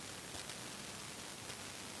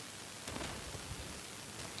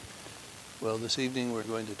Well, this evening we're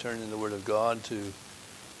going to turn in the Word of God to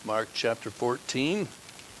Mark chapter 14.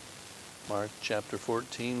 Mark chapter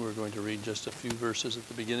 14, we're going to read just a few verses at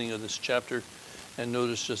the beginning of this chapter and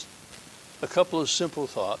notice just a couple of simple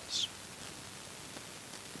thoughts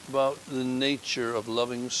about the nature of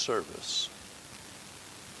loving service.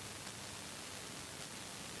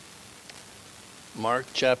 Mark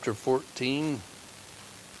chapter 14.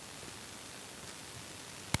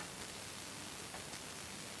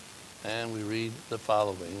 And we read the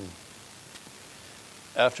following.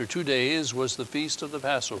 After 2 days was the feast of the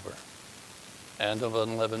Passover and of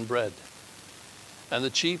unleavened bread. And the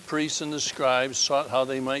chief priests and the scribes sought how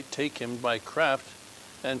they might take him by craft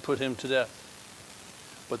and put him to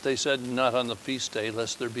death. But they said, not on the feast day,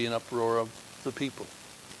 lest there be an uproar of the people.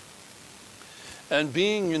 And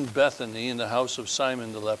being in Bethany in the house of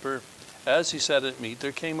Simon the leper, as he sat at meat,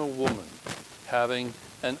 there came a woman having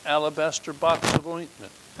an alabaster box of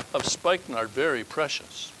ointment of spikenard, very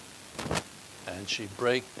precious. And she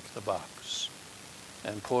brake the box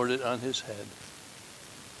and poured it on his head.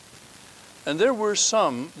 And there were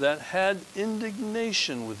some that had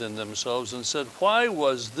indignation within themselves and said, why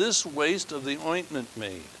was this waste of the ointment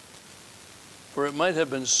made? For it might have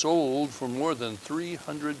been sold for more than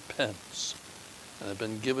 300 pence and have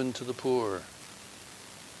been given to the poor.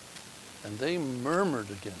 And they murmured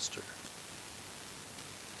against her.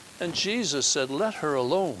 And Jesus said, let her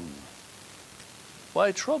alone.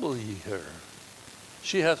 Why trouble ye her?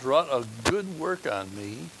 She hath wrought a good work on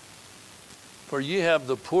me. For ye have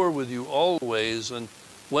the poor with you always, and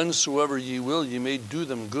whensoever ye will, ye may do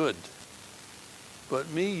them good.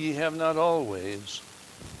 But me ye have not always.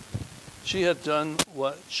 She hath done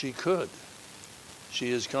what she could.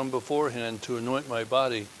 She is come beforehand to anoint my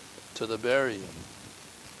body to the burying.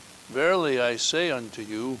 Verily I say unto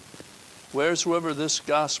you, wheresoever this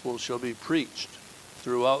gospel shall be preached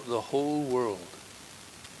throughout the whole world,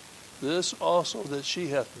 this also that she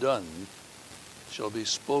hath done shall be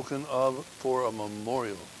spoken of for a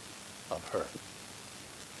memorial of her.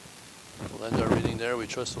 We'll end our reading there. We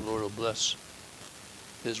trust the Lord will bless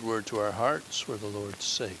his word to our hearts for the Lord's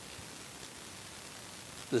sake.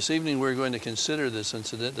 This evening we're going to consider this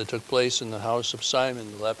incident that took place in the house of Simon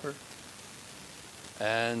the leper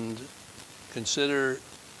and consider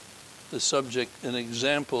the subject an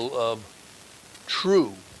example of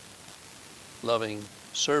true loving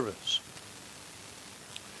service.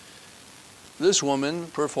 This woman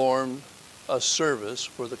performed a service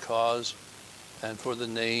for the cause and for the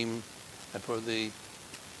name and for the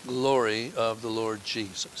glory of the Lord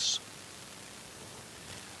Jesus.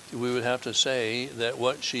 We would have to say that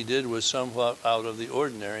what she did was somewhat out of the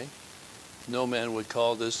ordinary. No man would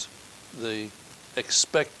call this the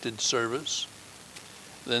expected service.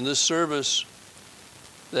 Then this service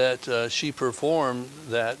that she performed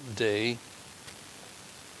that day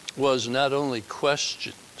was not only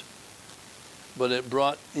questioned, but it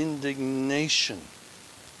brought indignation,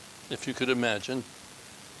 if you could imagine.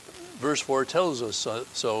 Verse 4 tells us,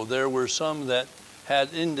 so there were some that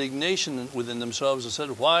had indignation within themselves and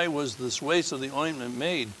said, why was this waste of the ointment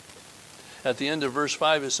made? At the end of verse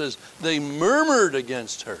 5 it says, they murmured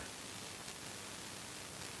against her.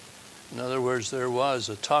 In other words, there was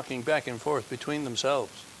a talking back and forth between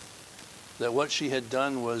themselves, that what she had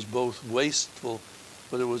done was both wasteful,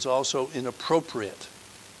 but it was also inappropriate.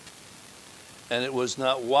 And it was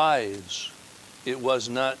not wise. It was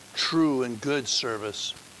not true and good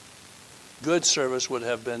service. Good service would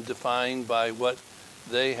have been defined by what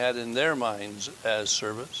they had in their minds as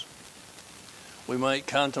service. We might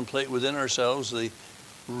contemplate within ourselves the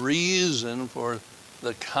reason for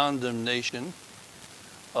the condemnation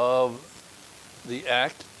of the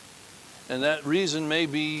act, and that reason may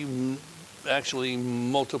be actually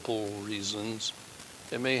multiple reasons.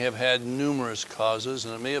 It may have had numerous causes,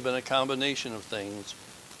 and it may have been a combination of things.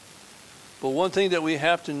 But one thing that we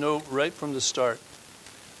have to note right from the start,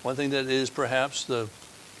 one thing that is perhaps the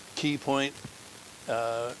key point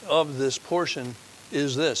of this portion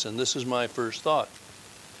is this, and this is my first thought.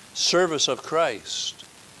 Service of Christ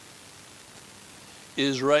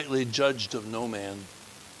is rightly judged of no man,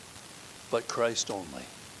 but Christ only.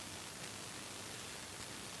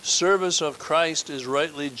 Service of Christ is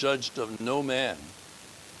rightly judged of no man,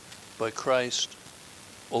 but Christ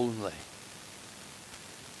only.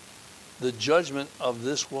 The judgment of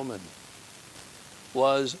this woman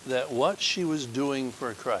was that what she was doing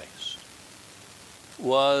for Christ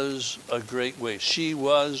was a great waste. She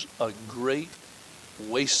was a great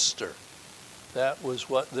waster. That was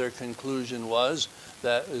what their conclusion was.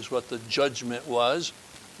 That is what the judgment was.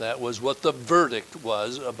 That was what the verdict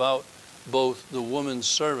was about both the woman's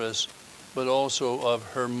service but also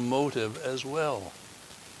of her motive as well.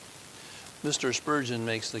 Mr. Spurgeon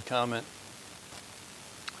makes the comment,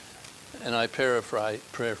 and I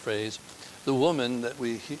paraphrase, the woman that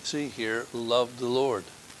we see here loved the Lord.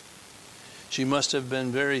 She must have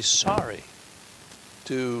been very sorry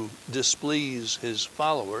to displease his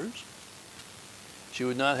followers. She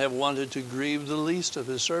would not have wanted to grieve the least of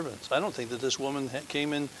his servants. I don't think that this woman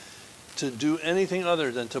came in to do anything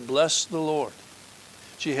other than to bless the Lord.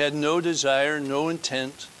 She had no desire, no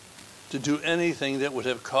intent to do anything that would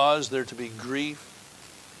have caused there to be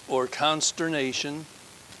grief or consternation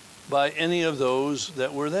by any of those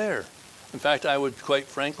that were there. In fact, I would quite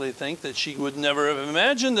frankly think that she would never have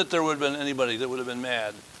imagined that there would have been anybody that would have been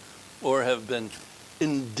mad or have been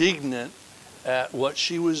indignant at what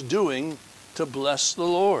she was doing to bless the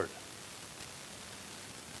Lord.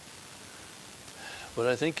 But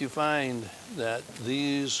I think you find that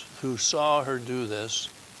these who saw her do this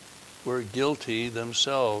were guilty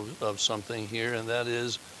themselves of something here, and that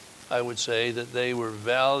is, I would say, that they were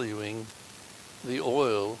valuing the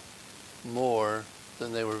oil more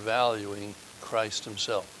than they were valuing Christ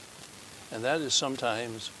himself. And that is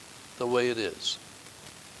sometimes the way it is.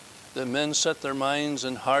 That men set their minds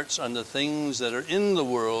and hearts on the things that are in the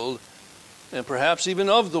world, and perhaps even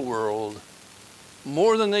of the world,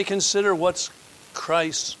 more than they consider what's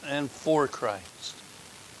Christ and for Christ.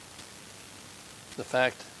 The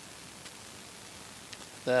fact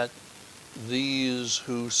that these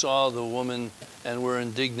who saw the woman and were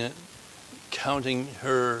indignant, counting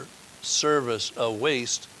her service a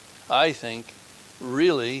waste, I think,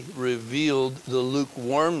 really revealed the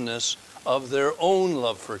lukewarmness of their own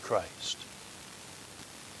love for Christ.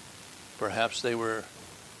 Perhaps they were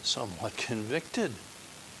somewhat convicted.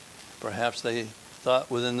 Perhaps they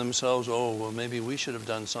thought within themselves, oh, well, maybe we should have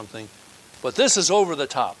done something. But this is over the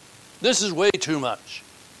top. This is way too much.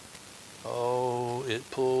 Oh, it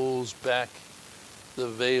pulls back the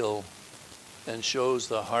veil and shows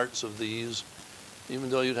the hearts of these,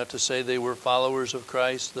 even though you'd have to say they were followers of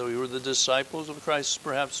Christ, though they were the disciples of Christ,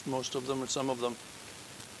 perhaps most of them or some of them,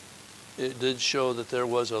 it did show that there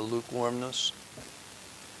was a lukewarmness.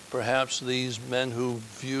 Perhaps these men who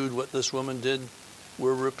viewed what this woman did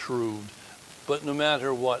were reproved. But no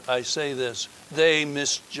matter what, I say this, they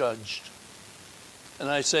misjudged. And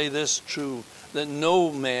I say this true, that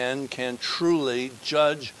no man can truly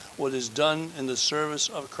judge what is done in the service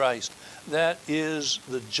of Christ. That is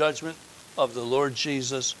the judgment of the Lord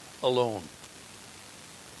Jesus alone.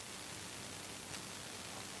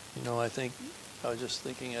 You know, I was just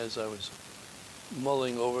thinking as I was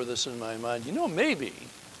mulling over this in my mind, you know, maybe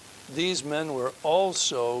these men were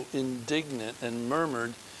also indignant and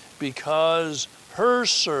murmured because her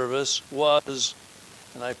service was,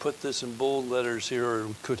 and I put this in bold letters here, or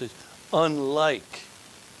could it, unlike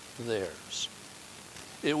theirs.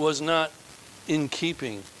 It was not in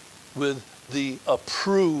keeping with the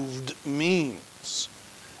approved means.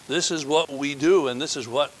 This is what we do, and this is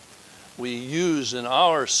what we use in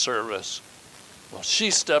our service. Well,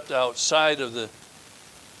 she stepped outside of the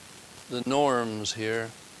norms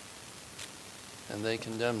here, and they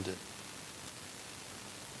condemned it.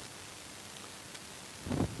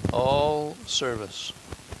 All service,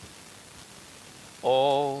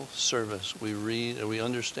 we read and we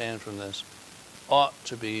understand from this, ought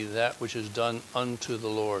to be that which is done unto the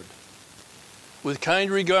Lord, with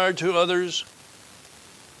kind regard to others,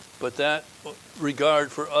 but that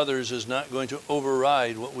regard for others is not going to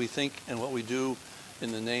override what we think and what we do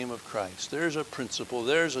in the name of Christ. There's a principle,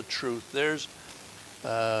 there's a truth, there's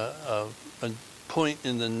a point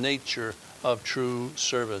in the nature of true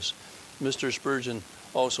service. Mr. Spurgeon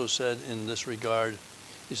also said in this regard,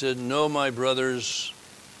 he said, "No, my brothers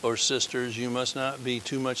or sisters, you must not be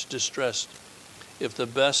too much distressed if the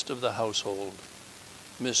best of the household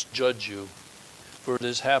misjudge you, for it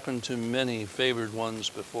has happened to many favored ones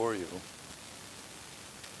before you."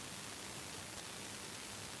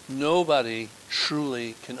 Nobody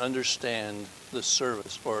truly can understand the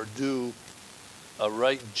service or do a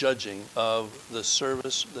right judging of the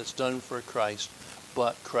service that's done for Christ,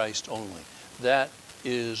 but Christ only. That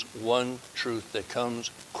is one truth that comes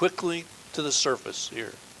quickly to the surface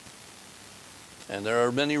here. And there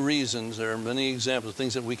are many reasons, there are many examples,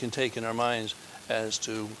 things that we can take in our minds as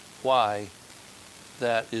to why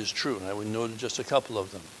that is true. And I would note just a couple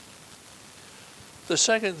of them. The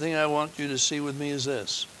second thing I want you to see with me is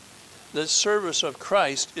this, that service of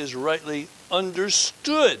Christ is rightly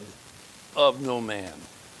understood of no man,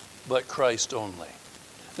 but Christ only.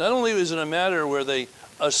 Not only is it a matter where they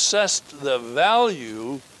assessed the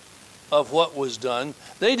value of what was done,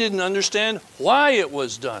 they didn't understand why it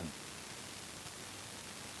was done.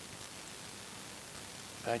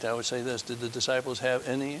 In fact, I would say this: did the disciples have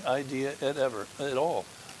any idea at all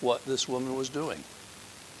what this woman was doing?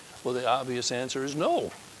 Well, the obvious answer is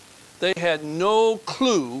no. They had no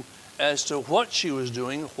clue as to what she was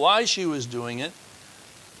doing, why she was doing it,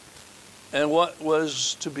 and what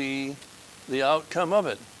was to be the outcome of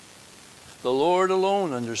it. The Lord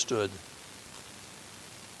alone understood.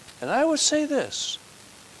 And I would say this: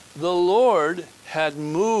 the Lord had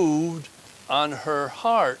moved on her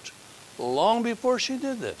heart long before she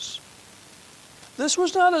did this. This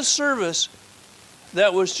was not a service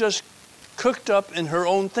that was just cooked up in her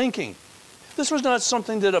own thinking. This was not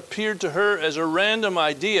something that appeared to her as a random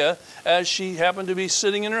idea as she happened to be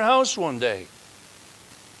sitting in her house one day.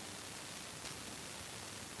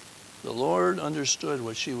 The Lord understood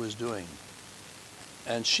what she was doing,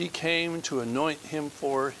 and she came to anoint him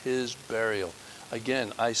for his burial.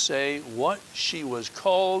 Again, I say, what she was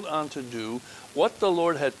called on to do, what the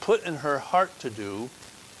Lord had put in her heart to do,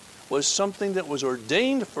 was something that was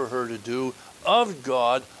ordained for her to do of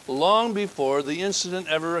God long before the incident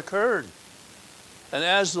ever occurred. And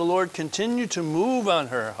as the Lord continued to move on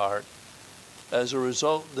her heart, as a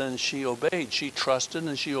result, then she obeyed. She trusted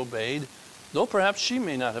and she obeyed, though perhaps she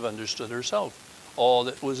may not have understood herself all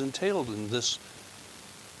that was entailed in this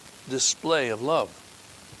display of love.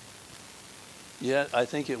 Yet I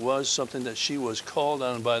think it was something that she was called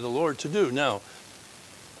on by the Lord to do. Now,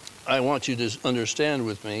 I want you to understand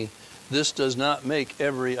with me, this does not make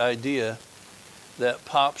every idea that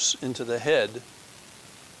pops into the head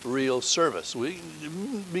real service. We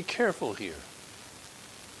be careful here.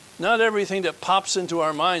 Not everything that pops into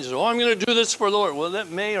our minds is, I'm going to do this for the Lord. Well, that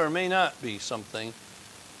may or may not be something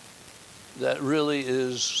that really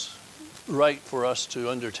is right for us to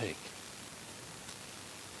undertake.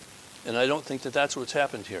 And I don't think that that's what's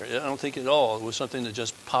happened here. I don't think at all it was something that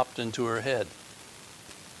just popped into her head.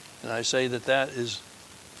 And I say that that is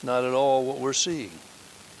not at all what we're seeing.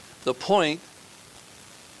 The point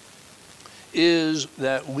is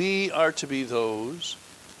that we are to be those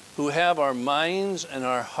who have our minds and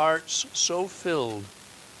our hearts so filled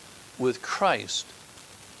with Christ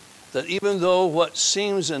that even though what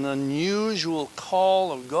seems an unusual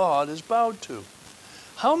call of God is bowed to.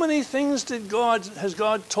 How many things has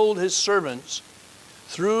God told his servants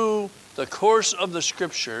through the course of the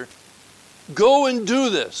Scripture? Go and do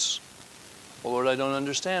this. Well, Lord, I don't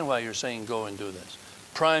understand why you're saying go and do this.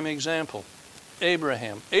 Prime example,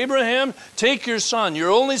 Abraham. Abraham, take your son,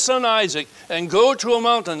 your only son Isaac, and go to a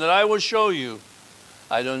mountain that I will show you.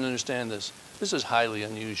 I don't understand this. This is highly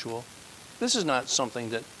unusual. This is not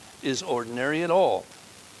something that is ordinary at all.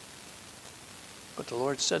 But the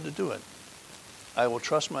Lord said to do it. I will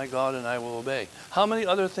trust my God and I will obey. How many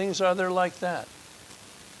other things are there like that?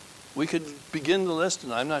 We could begin the list,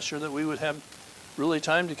 and I'm not sure that we would have really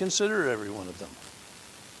time to consider every one of them.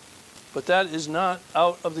 But that is not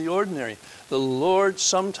out of the ordinary. The Lord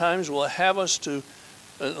sometimes will have us to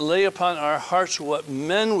lay upon our hearts what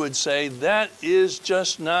men would say, that is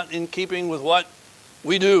just not in keeping with what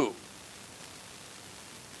we do.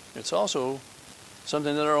 It's also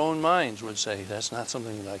something that our own minds would say, that's not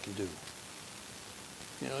something that I can do.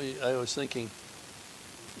 You know, I was thinking,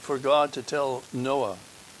 for God to tell Noah,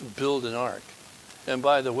 build an ark. And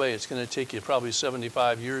by the way, it's going to take you probably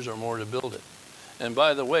 75 years or more to build it. And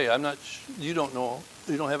by the way, you don't know,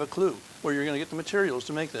 you don't have a clue where you're going to get the materials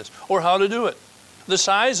to make this, or how to do it, the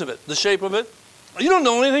size of it, the shape of it. You don't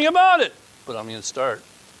know anything about it. But I'm going to start.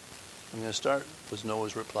 I'm going to start was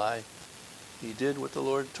Noah's reply. He did what the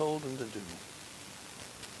Lord told him to do.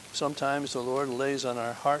 Sometimes the Lord lays on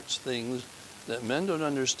our hearts things that men don't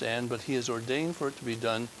understand, but he has ordained for it to be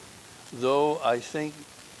done, though I think,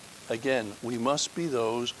 again, we must be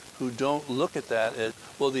those who don't look at that as,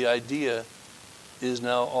 well, the idea is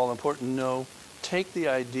now all important. No, take the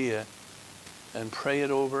idea and pray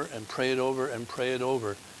it over and pray it over and pray it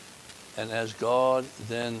over. And as God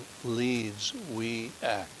then leads, we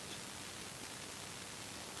act.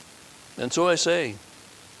 And so I say,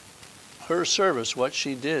 her service, what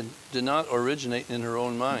she did not originate in her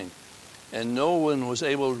own mind. And no one was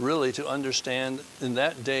able really to understand in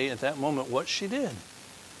that day, at that moment, what she did.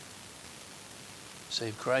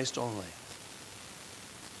 Save Christ only.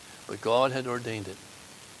 But God had ordained it.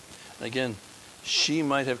 And again, she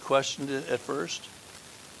might have questioned it at first.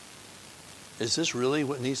 Is this really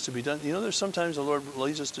what needs to be done? You know, there's sometimes the Lord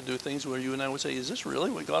leads us to do things where you and I would say, is this really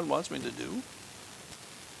what God wants me to do?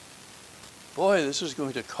 Boy, this is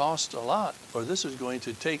going to cost a lot, or this is going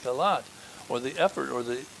to take a lot, or the effort or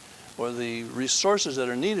the resources that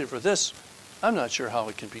are needed for this, I'm not sure how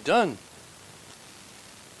it can be done.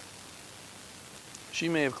 She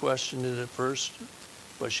may have questioned it at first,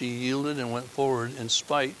 but she yielded and went forward in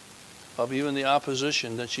spite of even the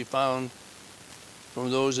opposition that she found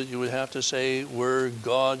from those that you would have to say were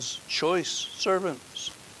God's choice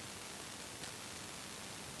servants.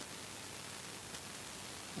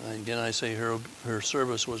 And again, I say her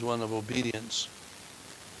service was one of obedience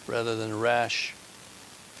rather than rash,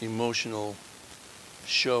 emotional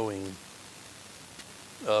showing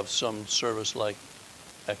of some service-like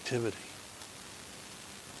activity.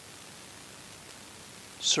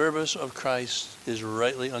 Service of Christ is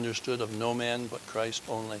rightly understood of no man but Christ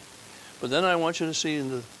only. But then I want you to see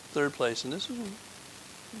in the third place, and this is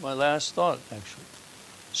my last thought actually,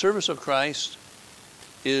 service of Christ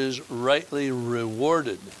is rightly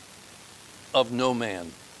rewarded of no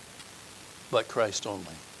man but Christ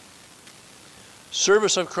only.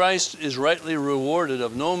 Service of Christ is rightly rewarded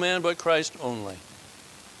of no man but Christ only.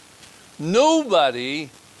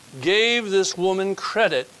 Nobody gave this woman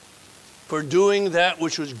credit for doing that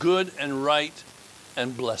which was good and right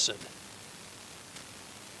and blessed.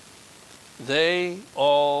 They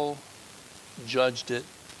all judged it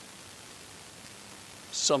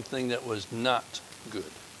something that was not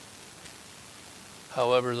good.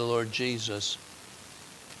 However, the Lord Jesus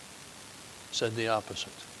said the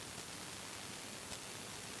opposite.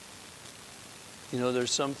 You know,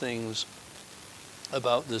 there's some things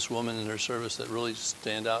about this woman and her service that really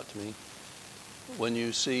stand out to me. When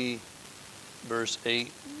you see verse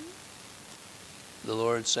 8, the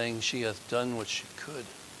Lord saying, she hath done what she could.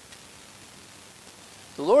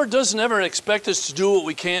 The Lord doesn't ever expect us to do what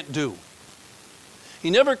we can't do. He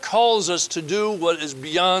never calls us to do what is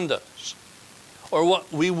beyond us or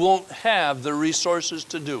what we won't have the resources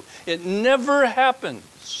to do. It never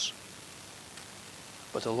happens.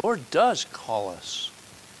 But the Lord does call us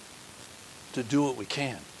to do what we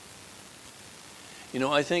can. You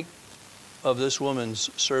know, I think of this woman's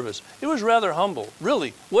service. It was rather humble.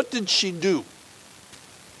 Really, what did she do?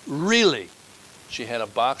 Really, she had a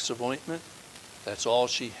box of ointment. That's all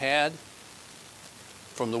she had.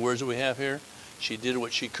 From the words that we have here, she did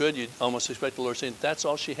what she could. You'd almost expect the Lord saying, that's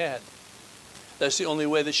all she had. That's the only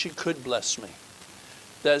way that she could bless me.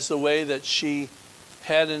 That's the way that she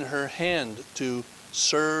had in her hand to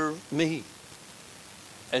serve me.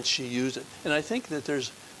 And she used it. And I think that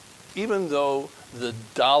there's, even though the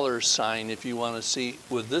dollar sign, if you want to see,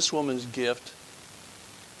 with this woman's gift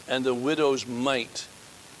and the widow's mite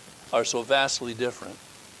are so vastly different,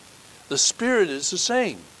 the spirit is the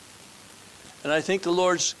same. And I think the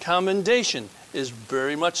Lord's commendation is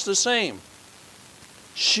very much the same.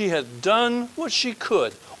 She had done what she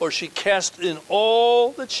could, or she cast in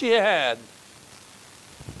all that she had.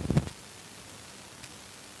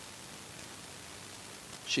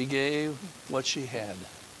 She gave what she had.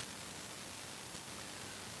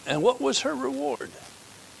 And what was her reward?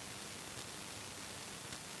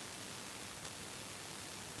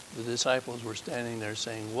 The disciples were standing there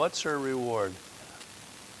saying, what's her reward?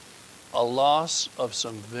 A loss of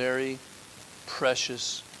some very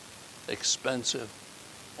precious, expensive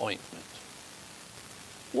ointment.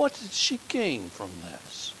 What did she gain from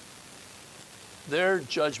this? Their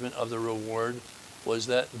judgment of the reward was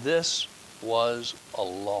that this was a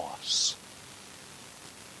loss.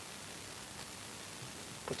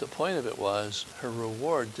 But the point of it was, her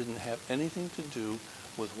reward didn't have anything to do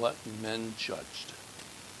with what men judged.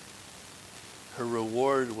 Her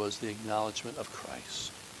reward was the acknowledgement of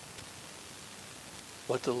Christ.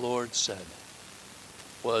 What the Lord said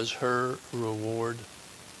was her reward.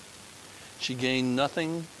 She gained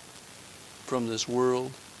nothing from this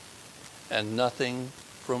world and nothing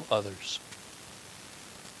from others.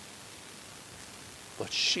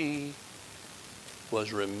 But she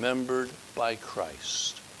was remembered by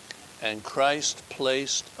Christ. And Christ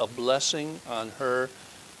placed a blessing on her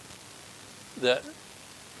that,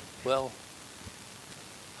 well,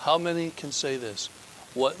 how many can say this?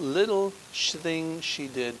 What little thing she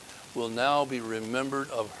did will now be remembered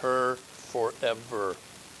of her forever.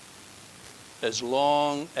 As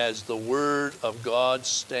long as the word of God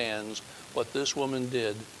stands, what this woman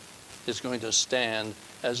did is going to stand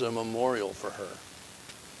as a memorial for her.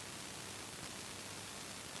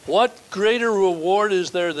 What greater reward is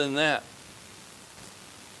there than that?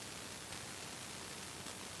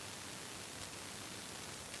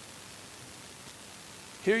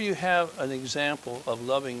 Here you have an example of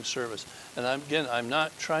loving service. And I'm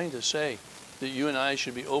not trying to say that you and I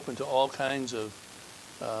should be open to all kinds of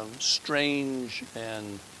strange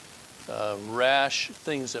and rash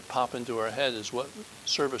things that pop into our head is what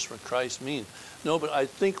service for Christ means. No, but I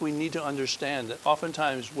think we need to understand that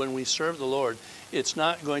oftentimes when we serve the Lord, it's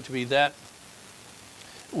not going to be that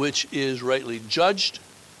which is rightly judged.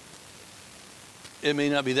 It may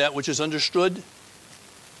not be that which is understood,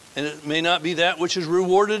 and it may not be that which is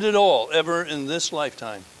rewarded at all, ever in this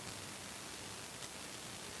lifetime.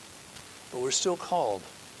 But we're still called.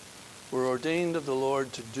 We're ordained of the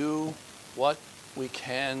Lord to do what we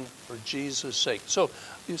can for Jesus' sake. So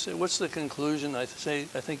you say, what's the conclusion? I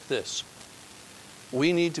think this.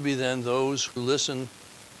 We need to be then those who listen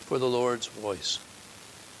for the Lord's voice.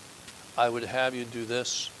 I would have you do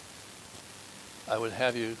this. I would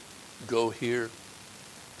have you go here.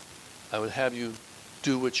 I would have you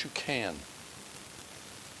do what you can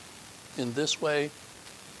in this way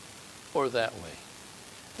or that way.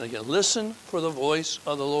 And again, listen for the voice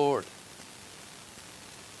of the Lord.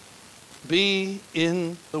 Be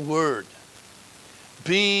in the Word.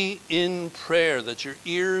 Be in prayer, that your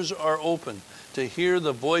ears are open to hear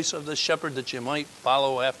the voice of the shepherd, that you might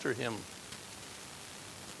follow after him.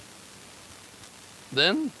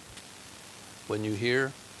 Then, when you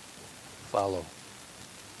hear, follow.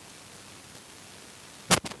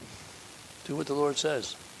 Do what the Lord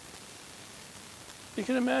says. You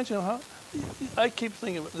can imagine how, I keep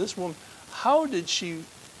thinking about this woman, how did she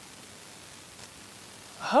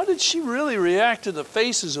really react to the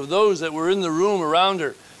faces of those that were in the room around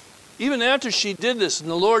her? Even after she did this and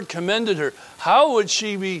the Lord commended her, how would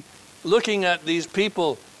she be looking at these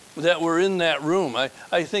people that were in that room? I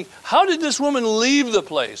think, how did this woman leave the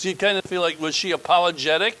place? You kind of feel like, was she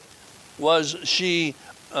apologetic? Was she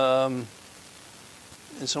in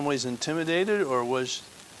some ways intimidated? Or was...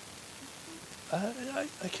 I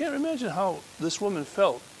can't imagine how this woman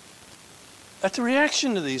felt at the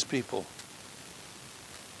reaction to these people.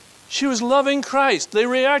 She was loving Christ. They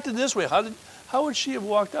reacted this way. How would she have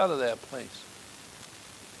walked out of that place?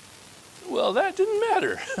 Well, that didn't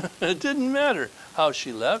matter. It didn't matter how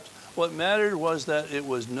she left. What mattered was that it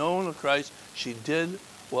was known of Christ. She did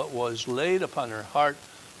what was laid upon her heart.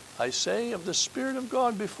 I say of the Spirit of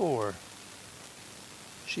God before.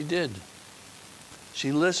 She did.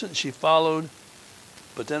 She listened, she followed,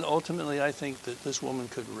 but then ultimately I think that this woman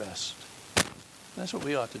could rest. That's what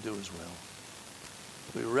we ought to do as well.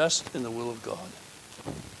 We rest in the will of God.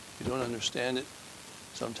 We don't understand it.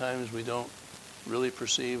 Sometimes we don't really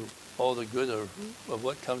perceive all the good of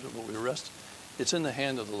what comes, but we rest. It's in the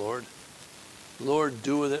hand of the Lord. Lord,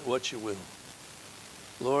 do with it what you will.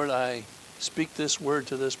 Lord, I speak this word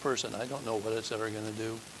to this person. I don't know what it's ever going to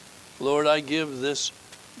do. Lord, I give this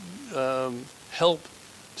help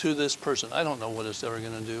to this person. I don't know what it's ever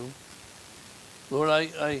going to do. Lord,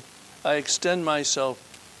 I extend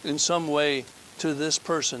myself in some way to this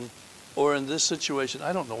person or in this situation.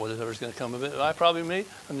 I don't know what is ever going to come of it. I may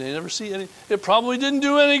never see any. It probably didn't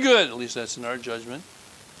do any good. At least that's in our judgment.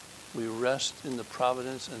 We rest in the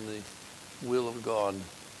providence and the will of God.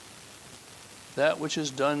 That which is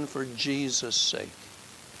done for Jesus' sake.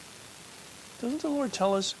 Doesn't the Lord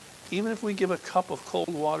tell us, even if we give a cup of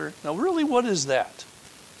cold water? Now really, what is that?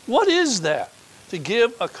 What is that? To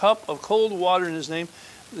give a cup of cold water in his name?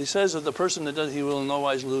 He says that the person that does, he will in no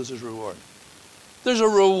wise lose his reward. There's a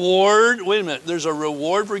reward. Wait a minute. There's a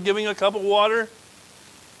reward for giving a cup of water?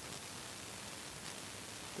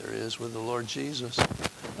 There is with the Lord Jesus.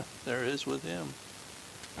 There is with him.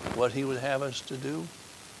 What he would have us to do,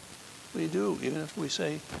 we do. Even if we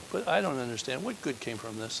say, but I don't understand. What good came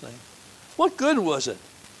from this thing? What good was it?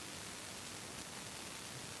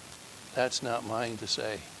 That's not mine to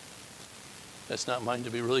say. That's not mine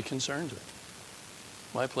to be really concerned with.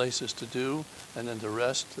 My place is to do, and then the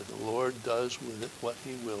rest that the Lord does with it what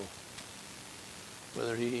he will.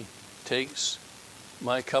 Whether he takes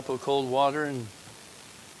my cup of cold water and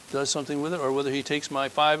does something with it, or whether he takes my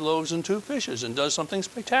 5 loaves and 2 fishes and does something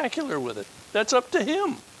spectacular with it. That's up to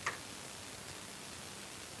him.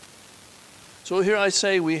 So here I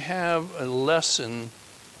say we have a lesson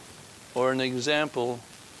or an example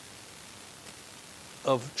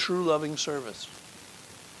of true loving service.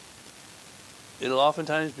 It'll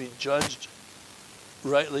oftentimes be judged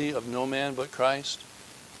rightly of no man but Christ.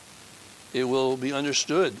 It will be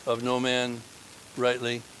understood of no man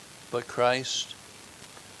rightly but Christ.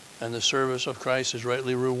 And the service of Christ is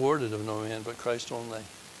rightly rewarded of no man but Christ only.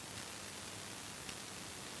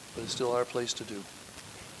 But it's still our place to do.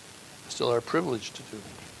 It's still our privilege to do.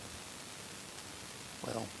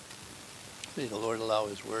 Well, may the Lord allow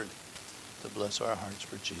his word to bless our hearts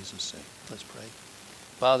for Jesus' sake. Let's pray.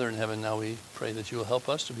 Father in heaven, now we pray that you will help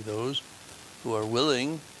us to be those who are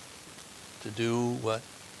willing to do what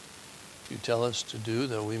you tell us to do,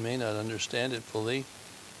 though we may not understand it fully,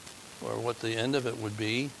 or what the end of it would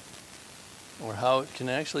be, or how it can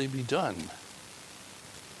actually be done.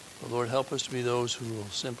 But Lord, help us to be those who will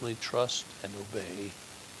simply trust and obey.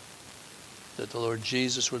 that the Lord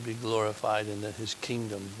Jesus would be glorified and that his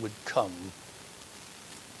kingdom would come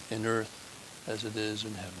in earth as it is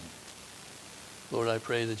in heaven. Lord, I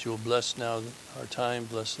pray that you will bless now our time,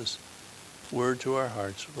 bless this word to our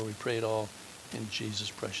hearts, for we pray it all in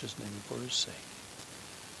Jesus' precious name and for his sake.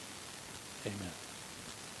 Amen.